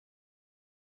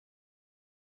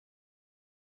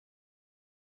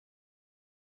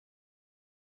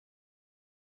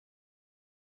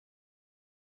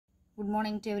Good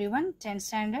morning to everyone. 10th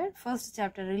standard, first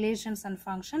chapter relations and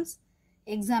functions.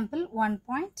 Example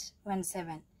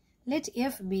 1.17. Let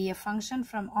f be a function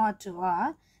from R to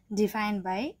R defined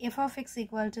by f of x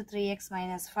equal to 3x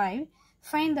minus 5.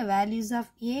 Find the values of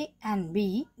a and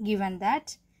b given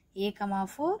that a,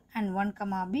 4 and 1,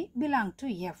 b belong to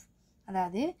f.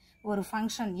 அதாவது ஒரு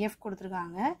function f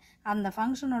கொடுத்துருக்காங்க. அந்த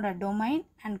ஃபங்க்ஷனோட domain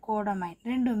and codomain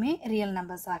ரெண்டுமே real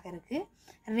நம்பர்ஸாக இருக்குது.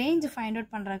 Range find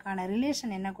out பண்ணுறதுக்கான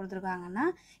relation என்ன கொடுத்துருக்காங்கன்னா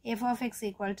f of x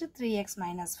equal to 3x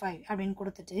minus 5 அப்படின்னு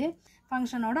கொடுத்துட்டு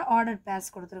ஃபங்க்ஷனோட ஆர்டர்ட்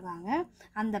பேர்ஸ் கொடுத்துருக்காங்க.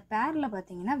 அந்த பேரில்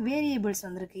பார்த்தீங்கன்னா வேரியபிள்ஸ்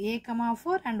வந்திருக்கு a,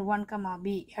 4 and 1,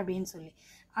 b அப்படின்னு சொல்லி.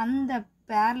 அந்த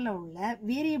பேரில் உள்ள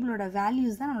வேரியபிளோட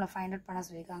வேல்யூஸ் தான் நம்மளை ஃபைண்ட் அவுட் பண்ண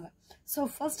சொல்லியிருக்காங்க. ஸோ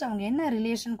ஃபர்ஸ்ட் அவங்க என்ன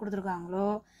ரிலேஷன் கொடுத்துருக்காங்களோ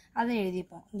அதை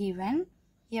எழுதிப்போம். given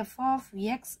f of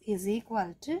x is equal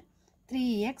to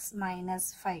 3x minus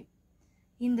 5.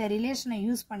 இந்த ரிலேஷனை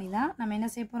யூஸ் பண்ணி தான் நம்ம என்ன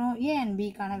செய்ய போகிறோம், a and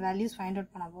bக்கான values find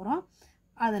out பண்ண போகிறோம்.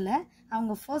 அதில்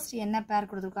அவங்க ஃபர்ஸ்ட் என்ன பேர்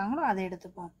கொடுத்துருக்காங்களோ அதை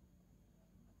எடுத்துப்போம்.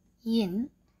 in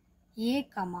a,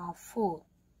 4.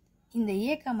 இந்த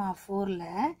a, 4ல்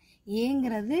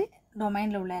ஏங்கிறது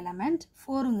டொமைனில் உள்ள எலமெண்ட்,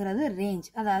 4ங்கிறது ரேஞ்ச்.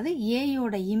 அதாவது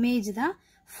ஏயோட இமேஜ் தான்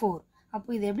 4. அப்போ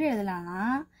இது எப்படி எழுதலாம்னா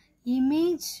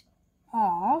image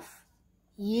of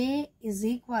a is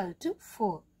equal to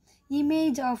 4.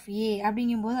 image of a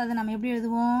அப்படிங்கும்போது அதை நம்ம எப்படி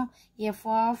எழுதுவோம், f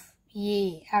of a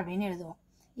அப்படின்னு எழுதுவோம்,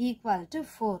 equal to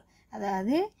 4.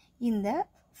 அதாவது இந்த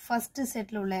ஃபஸ்ட்டு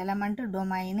செட்டில் உள்ள எலமெண்ட்டு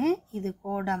டொமைனு, இது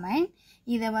கோடொமைன்,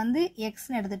 இதை வந்து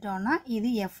எக்ஸ்ன்னு எடுத்துட்டோம்னா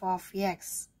இது f of x.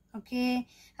 ஓகே,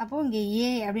 அப்போது இங்கே a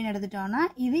அப்படின்னு எடுத்துட்டோம்னா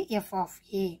இது f of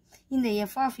a. இந்த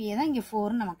f of a தான் இங்கே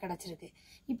 4ன்னு நமக்கு கிடச்சிருக்கு.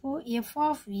 இப்போது f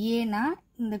of aனா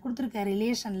இந்த கொடுத்துருக்க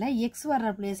ரிலேஷனில் எக்ஸ் வர்ற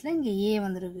பிளேஸில் இங்கே a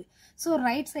வந்துருக்கு. ஸோ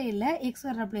ரைட் சைடில் எக்ஸ்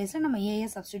வர்ற பிளேஸில் நம்ம ஏயை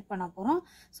சப்ஸ்டியூட் பண்ண போகிறோம்.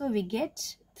 So we get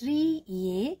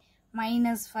 3a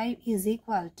minus 5 is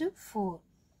equal to 4.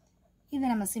 இதை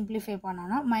நம்ம சிம்பிளிஃபை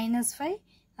பண்ணோன்னா -5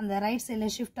 அந்த ரைட்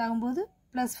சைடில் ஷிஃப்ட் ஆகும்போது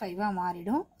 +5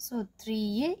 மாறிடும். So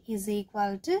 3a is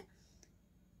equal to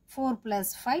 4 plus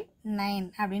 5 9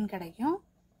 அப்படின்னு கிடைக்கும்.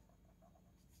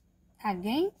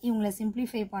 அகைன் இவங்களை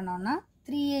சிம்பிளிஃபை பண்ணோன்னா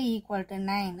 3a equal to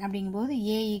 9 அப்படிங்கும்போது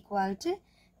a equal to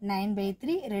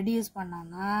 9/3 ரெடியூஸ்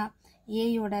பண்ணோன்னா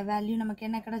ஏயோட வேல்யூ நமக்கு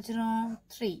என்ன கிடச்சிரும்,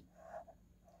 3.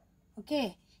 ஓகே,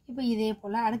 இப்போ இதே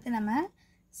போல் அடுத்து நம்ம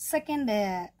செகண்ட்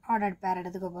ஆர்டர்ட் பேர்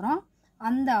எடுத்துக்க போகிறோம்.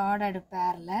 அந்த ஆர்டர்டு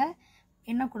பேரில்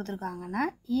என்ன கொடுத்துருக்காங்கன்னா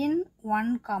in 1,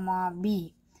 b.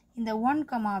 இந்த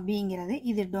 1, bங்கிறது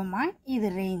இது டொமைன், இது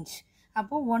ரேஞ்ச்.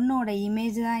 அப்போது 1ஓட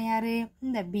இமேஜ் தான் யார்,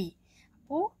 இந்த b.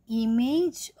 அப்போது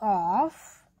image of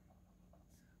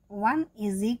 1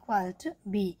 is equal to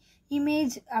b.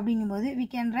 Image அப்படிங்கும்போது we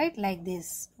can write like this,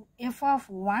 f of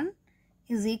 1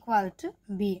 is equal to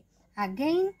b.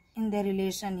 again இந்த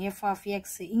ரிலேஷன் f of x,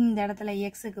 இந்த இடத்துல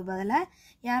xக்கு பதிலாக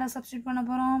யாரை சப்ஸ்டியூட் பண்ண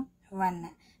போகிறோம், 1.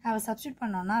 அவ சப்ஸ்டியூட்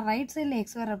பண்ணோம்னா ரைட் சைடில்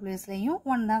எக்ஸ் வர பிளேஸ்லையும்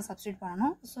 1 தான் சப்ஸ்டியூட்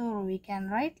பண்ணணும். So we can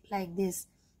write like this,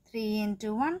 3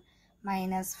 into 1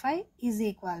 minus 5 is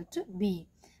equal to b.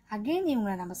 again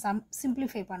இவங்களை நம்ம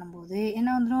சிம்பிளிஃபை பண்ணும்போது என்ன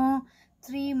வந்துடும்,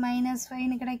 3 minus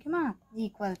 5ன்னு கிடைக்குமா,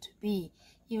 equal to b.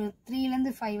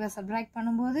 3லேருந்து 5 சப்ராக்ட்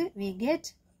பண்ணும்போது we get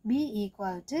b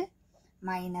equal to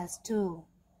 -2.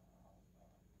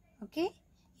 Okay,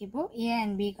 இப்போது a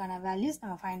and bக்கான வேல்யூஸ்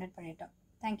நம்ம ஃபைண்ட் அவுட் பண்ணிட்டோம்.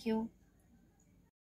 தேங்க்யூ.